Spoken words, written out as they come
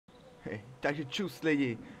Takže čus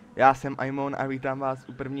lidi, já jsem Aimon a vítám vás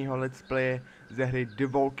u prvního let's playe ze hry The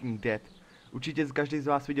Walking Dead. Určitě každý z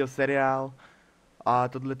vás viděl seriál a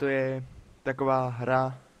tohleto je taková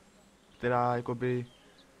hra, která jakoby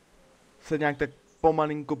se nějak tak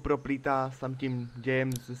pomalinku proplítá s tam tím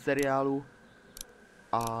dějem ze seriálu.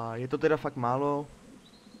 A je to teda fakt málo,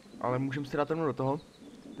 ale můžeme si dát rovnou do toho,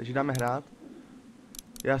 takže dáme hrát.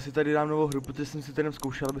 Já si tady dám novou hru, protože jsem si tady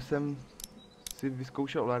zkoušel, aby jsem si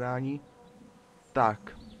vyzkoušel ovládání.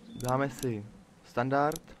 Tak, dáme si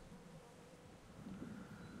standard.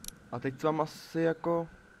 A teď vám asi jako...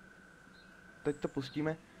 Teď to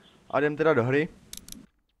pustíme. A jdem teda do hry.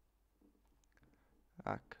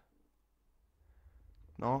 Tak.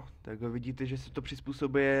 No, tak vidíte, že se to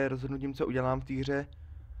přizpůsobuje rozhodnutím, co udělám v té hře.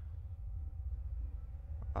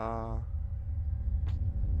 A...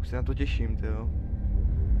 Už se na to těším, tyjo.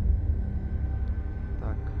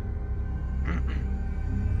 Tak.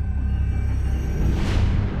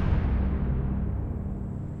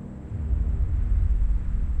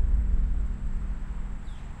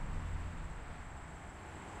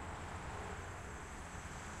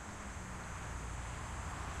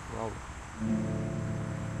 Wow.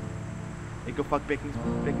 Jako fakt pěkný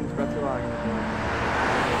zpracování.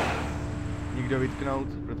 Nikdo vytknout,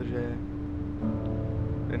 protože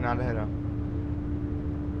to je nádhera.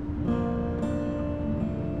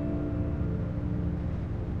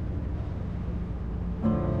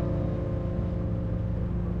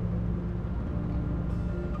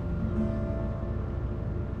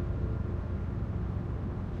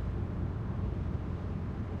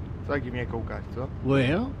 Tak divně koukáš, co?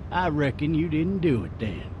 Well, I reckon you didn't do it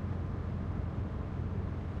then.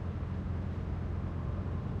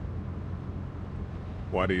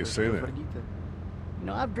 Why do you say that? You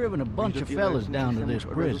know, I've driven a bunch of fellas down to this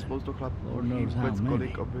prison. Lord knows how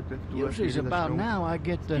many. Usually it's about now I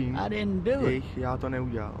get the I didn't do it. Já to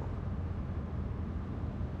neudělal.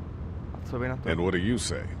 A co vy na to? And what do you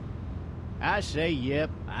say? I say, yep,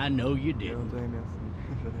 I know you did. Jo, to je mi jasný,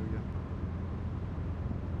 že neudělal.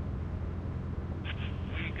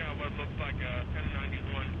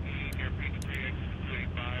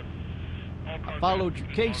 I followed your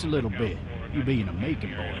case a little bit, you being a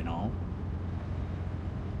Macon boy and all.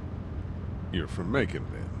 You're from Macon,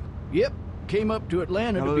 then? Yep, came up to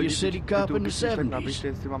Atlanta to be a city cop in the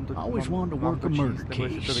 70s. I always wanted to work a murder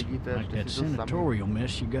case, like that senatorial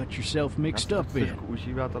mess you got yourself mixed up in.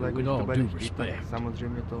 With all due respect.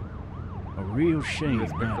 A real shame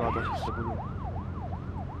about it.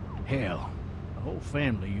 Hell, the whole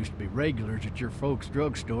family used to be regulars at your folks'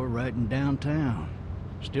 drugstore right in downtown.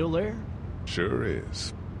 Still there? Sure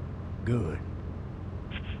is. Good.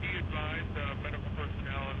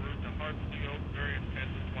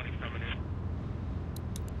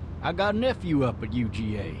 I got a nephew up at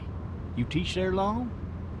UGA. You teach there long?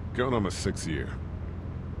 Going on my 6th year.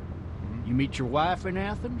 You meet your wife in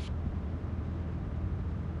Athens?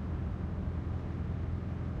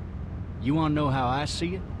 You want to know how I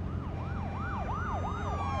see it?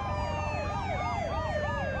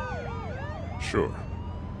 Sure.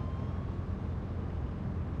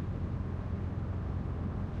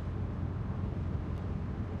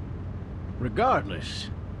 Regardless,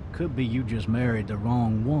 could be you just married the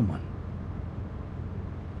wrong woman.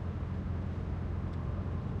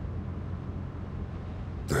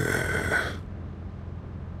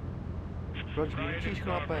 Proč mlčíš,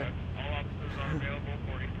 chlape?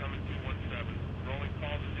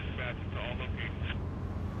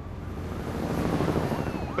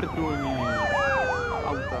 Prtulní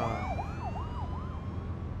auta.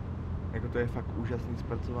 Jako to je fakt úžasný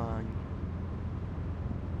zpracování.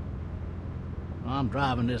 I'm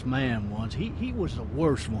driving this man once. He was the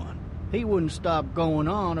worst one. He wouldn't stop going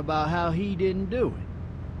on about how he didn't do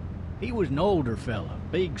it. He was an older fella,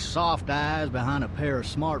 big soft eyes behind a pair of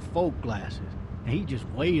smart folk glasses. And he just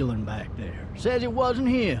wailing back there. Says it wasn't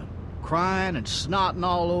him. Crying and snotting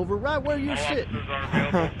all over right where you're sitting.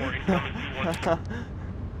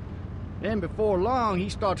 Then before long, he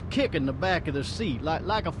starts kicking the back of the seat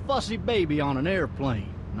like a fussy baby on an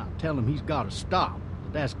airplane. And I tell him he's got to stop.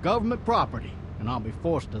 That's government property, and I'll be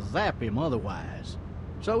forced to zap him otherwise.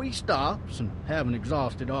 So he stops, and having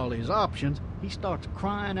exhausted all his options, he starts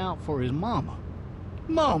crying out for his mama.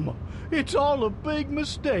 Mama, it's all a big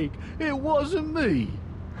mistake. It wasn't me.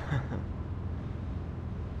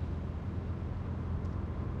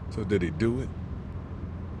 So did he do it?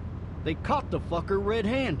 They caught the fucker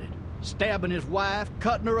red-handed, stabbing his wife,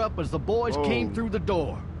 cutting her up as the boys came through the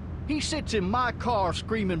door. He sits in my car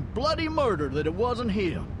screaming bloody murder that it wasn't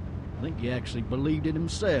him. I think he actually believed it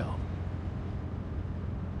himself.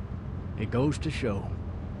 It goes to show,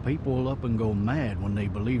 People will up and go mad when they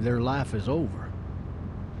believe their life is over.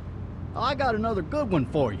 I got another good one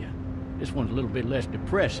for you. This one's a little bit less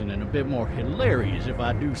depressing and a bit more hilarious, if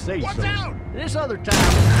I do say so. Watch out! This other time...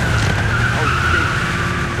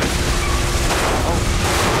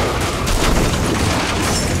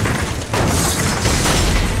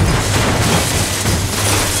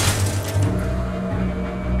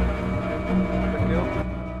 Tak jo.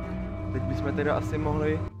 Teď bychom teda asi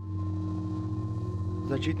mohli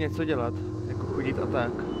začít něco dělat, jako chodit a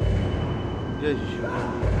tak. Ježiš,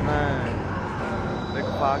 ne. Tak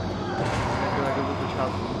fakt, jako do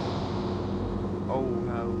počátku. Oh,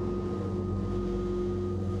 hell.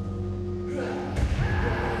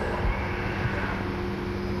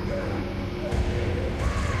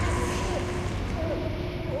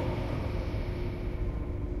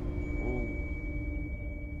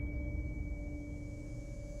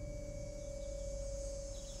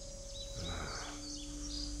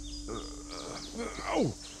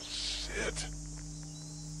 Oh, shit.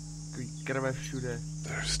 Krve všude.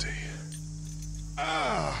 Thirsty.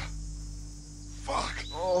 Ah! Fuck!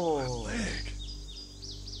 Oh. Leg.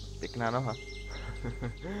 Pěkná noha.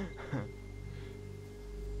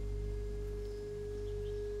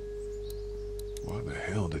 Why the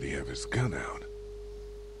hell did he have his gun out?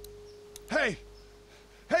 Hey!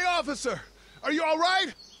 Hey, officer! Are you all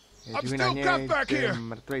right? I'm still cuffed back here!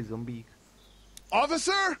 Mrtvej zombík.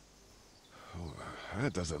 Officer? Oh,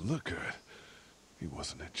 that doesn't look good. He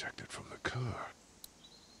wasn't ejected from the car.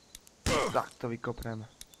 Tak to vykopneme.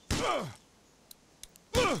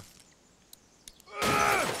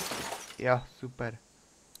 Jo, super.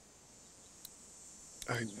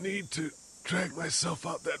 I need to drag myself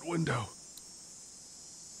out that window.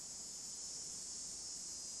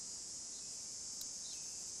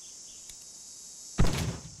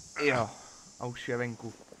 Jo, a už je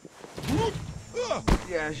venku.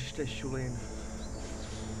 Ježiš, to je šulin.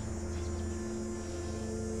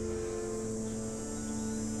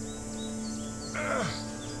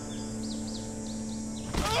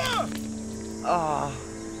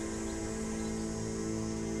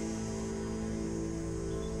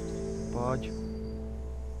 Pojď.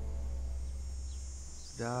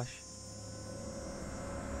 Dáš.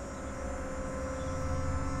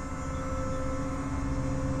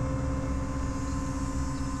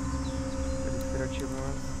 Tady si radši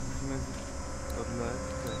musíme tohle,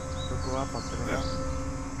 to je taková patrona.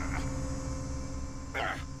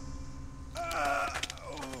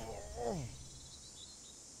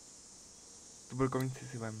 Tu brkovnici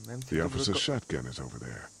si vem si The officer's shotgun is over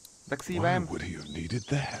there. Tak si ji Why vem. would he have needed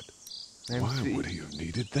that? Vem Why si. would he have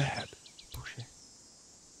needed that? Bože.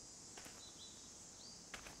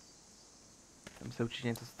 Tam se určitě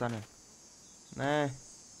něco stane. Ne.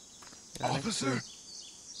 Já Officer? nechci.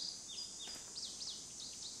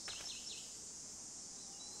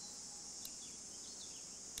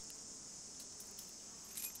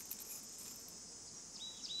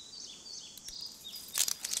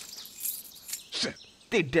 Shit!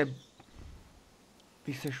 Ty deb...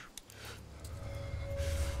 Ty seš...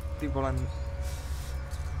 Ty vole...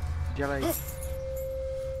 Dělej.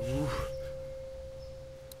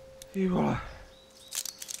 Ty vole.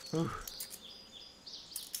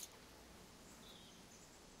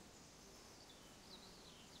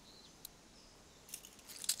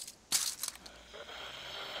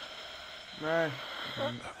 Ne.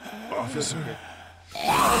 Officer?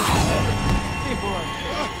 Ty vole.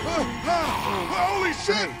 Holy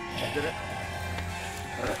shit!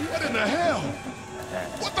 What in the hell?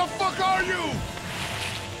 What the fuck are you?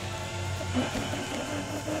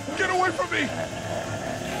 Get away from me!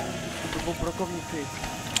 To byl brokovníci.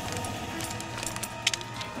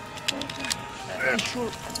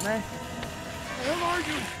 Ne. Where the hell are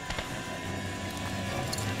you?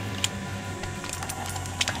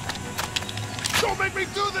 Don't make me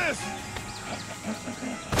do this!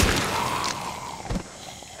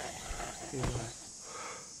 Ty vole.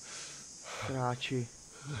 Sráči.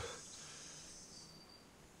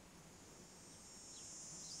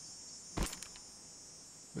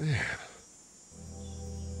 Man.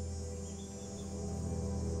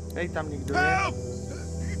 Hej, tam někdo je. Help!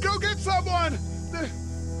 Go get someone!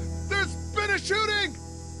 There's been a shooting!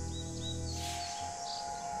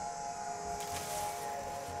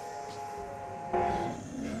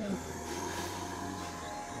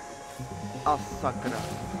 A sakra.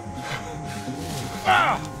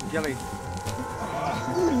 Dělej.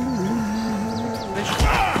 Běž.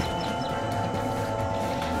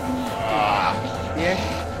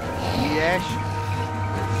 Běž.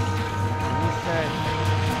 Se.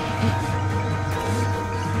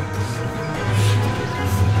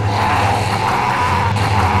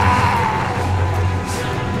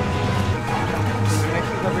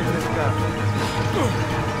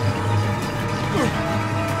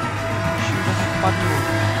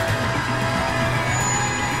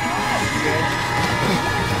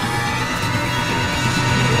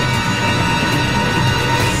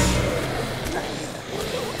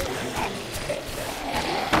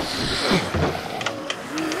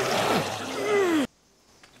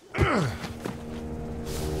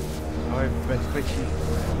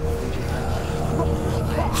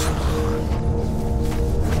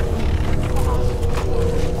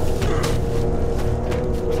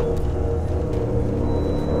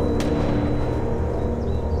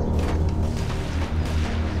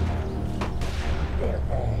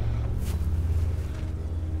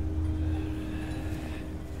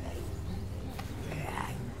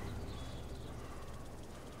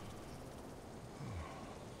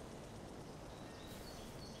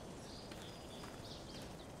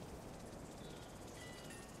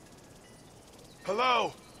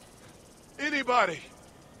 Hello? Anybody?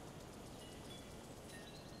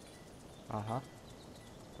 Aha.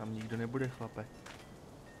 Tam nikdo nebude, chlape.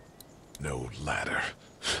 No ladder.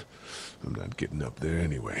 I'm not getting up there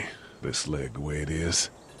anyway. This leg the way it is.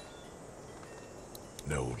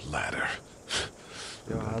 No ladder.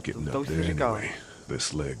 I'm not getting up there anyway.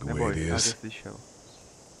 This leg the way it is.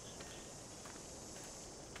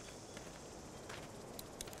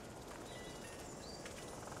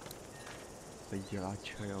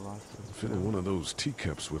 Fill in one of those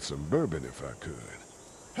teacups with some bourbon if I could.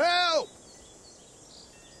 Help!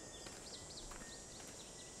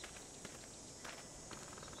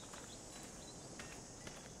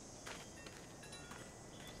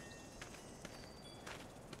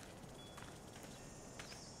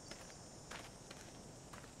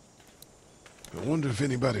 I wonder if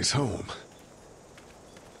anybody's home.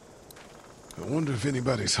 I wonder if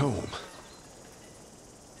anybody's home.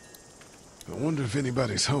 I wonder if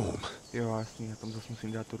anybody's home. Jo, jasný, já tam zase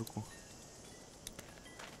musím dát tu ruku.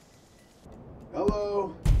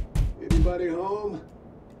 Hello? Anybody home?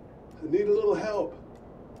 I need a little help.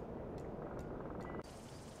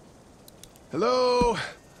 Hello?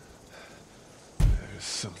 There's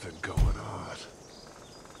something going on.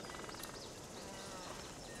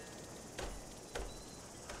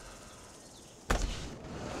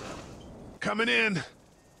 Coming in.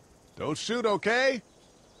 Don't shoot, okay?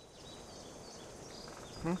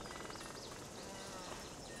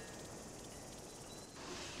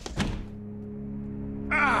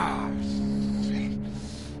 Ah!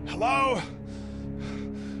 Hello?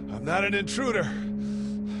 I'm not an intruder.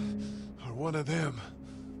 Or one of them.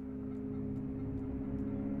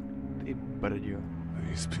 Ty brďo.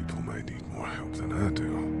 These people might need more help than I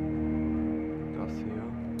do. To asi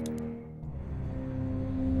jo.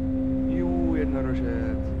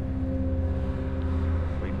 Jednorožec.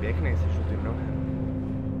 Tvoj pěkný se žlutým rohem.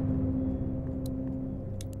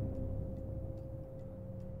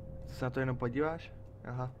 Co se na to jenom podíváš?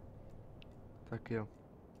 Aha. Tak jo.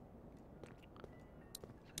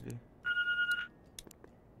 Tady.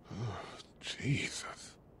 Oh,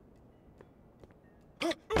 Jesus.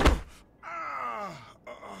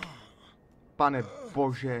 Pane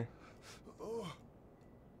bože.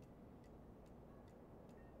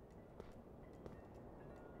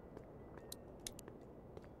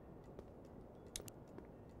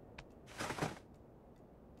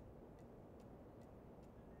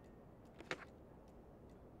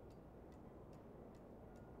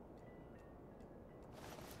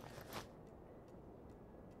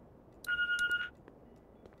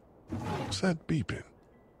 What's that beeping?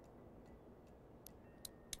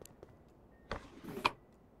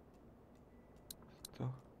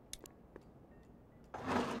 Co?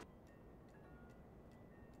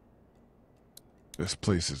 This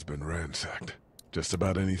place has been ransacked. Just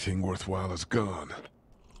about anything worthwhile is gone.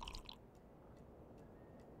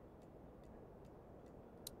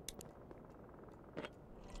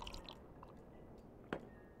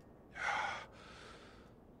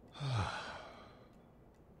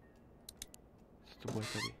 Co to bude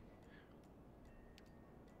tady?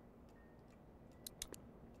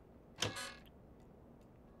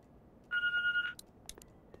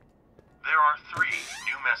 There are 3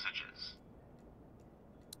 new messages.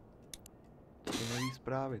 To nový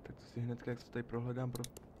zprávy, tak to si hnedka, jak se tady prohledám,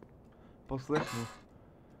 poslechnu.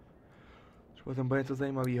 Třeba tam bude něco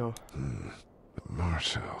zajímavého. The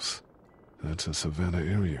Marsh House. That's a Savannah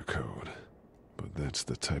area code. But that's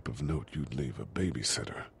the type of note you'd leave a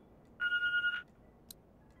babysitter.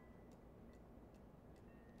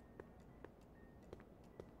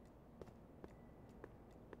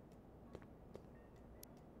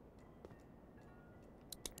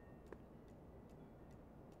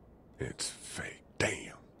 It's fake.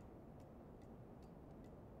 Damn.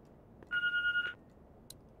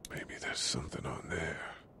 Maybe there's something on there.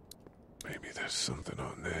 Maybe there's something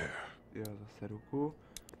on there. Jo, zase ruku.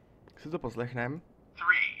 Tak si to poslechneme.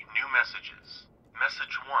 3 new messages.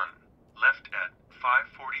 Message 1, left at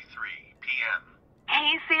 5:43 p.m.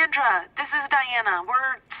 Hey, Sandra. This is Diana.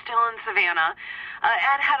 We're still in Savannah.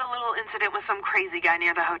 Ed had a little incident with some crazy guy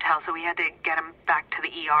near the hotel, so we had to get him back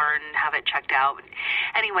ER and have it checked out.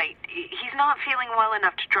 Anyway, he's not feeling well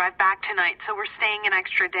enough to drive back tonight, so we're staying an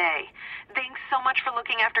extra day. Thanks so much for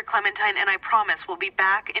looking after Clementine, and I promise we'll be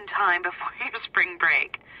back in time before your spring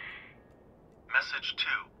break. Message 2,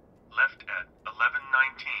 left at 11:19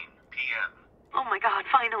 p.m. Oh my God,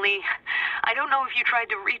 finally. I don't know if you tried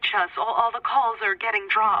to reach us. All the calls are getting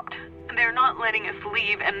dropped. They're not letting us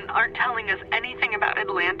leave and aren't telling us anything about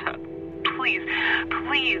Atlanta. Please,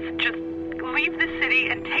 just leave the city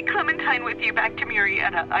and take Clementine with you back to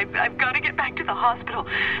Murrieta. I've got to get back to the hospital.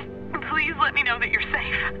 Please let me know that you're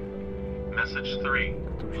safe. Message 3,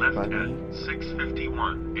 left at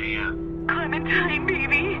 6:51 a.m. Clementine,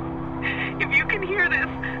 baby. If you can hear this,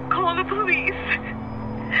 call the police.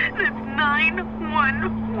 That's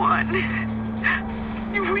 911.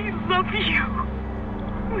 We love you.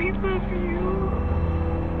 We love you.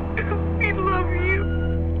 We love you.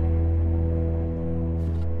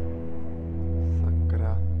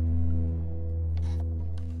 Sakra.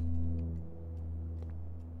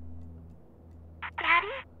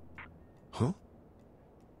 Daddy? Huh?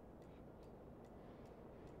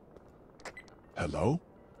 Hello?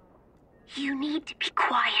 You need to be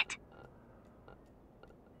quiet.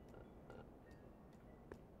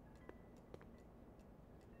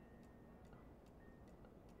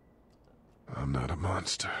 I'm not a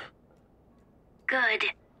monster. Good.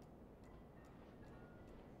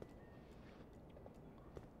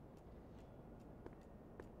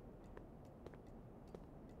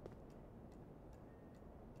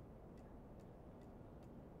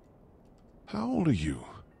 How old are you?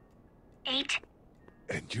 8.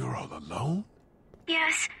 And you're all alone?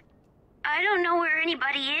 Yes. I don't know where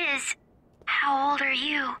anybody is. How old are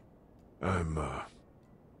you? I'm,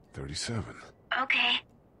 37. Okay.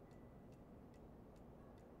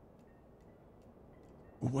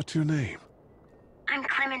 What's your name? I'm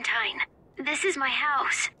Clementine. This is my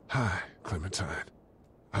house. Hi, Clementine.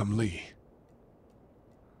 I'm Lee.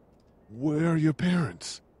 Where are your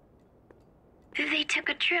parents? They took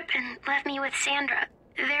a trip and left me with Sandra.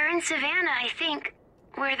 They're in Savannah, I think.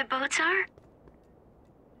 Where the boats are?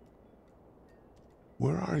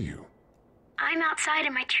 Where are you? I'm outside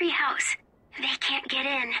in my treehouse. They can't get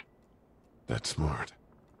in. That's smart.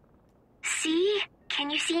 See?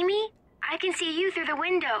 Can you see me? I can see you through the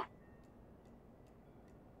window.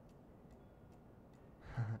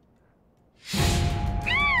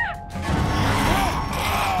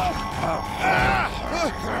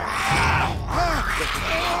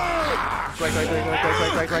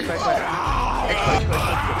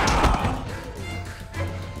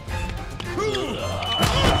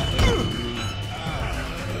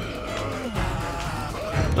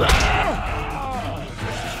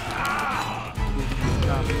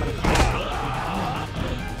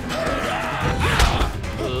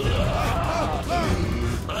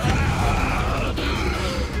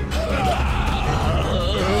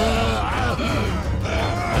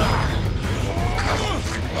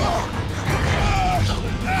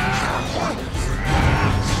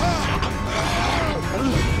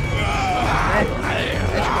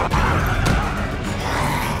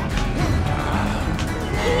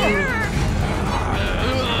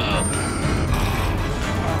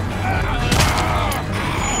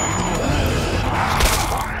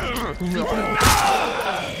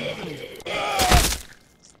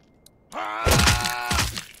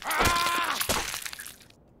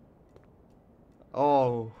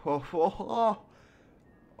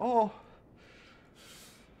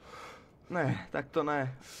 Ne, tak to ne.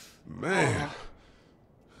 Man.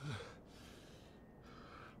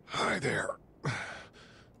 Hi there.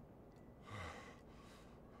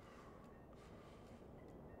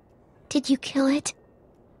 Did you kill it?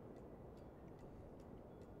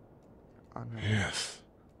 Yes.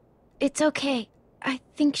 It's okay. I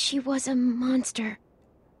think she was a monster.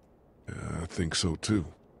 I think so too.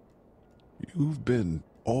 You've been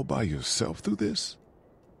all by yourself through this?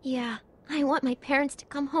 Yeah, I want my parents to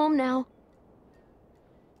come home now.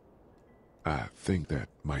 I think that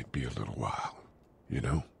might be a little while, you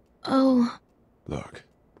know? Oh. Look,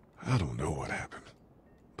 I don't know what happened,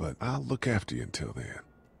 but I'll look after you until then.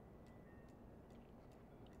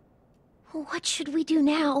 What should we do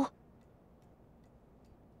now?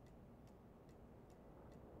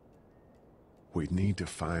 We need to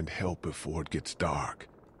find help before it gets dark.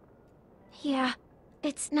 Yeah,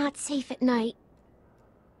 it's not safe at night.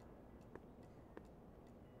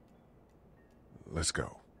 Let's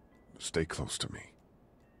go. Stay close to me.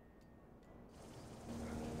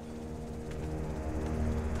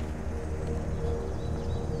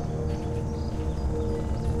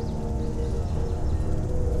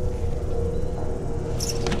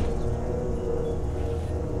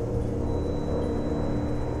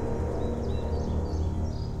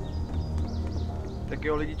 Tak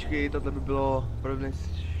jo lidičky, tohle by bylo pro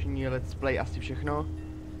dnešní let's play asi všechno.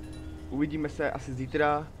 Uvidíme se asi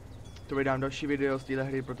zítra. To vydám další video z téhle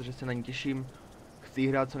hry, protože se na ní těším. Chci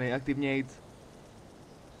hrát co nejaktivnějc.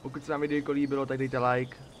 Pokud se vám video líbilo, tak dejte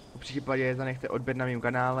like. V případě zanechte odběr na mém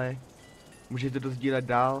kanále. Můžete to sdílet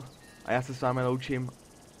dál. A já se s vámi loučím.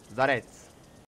 Zarec!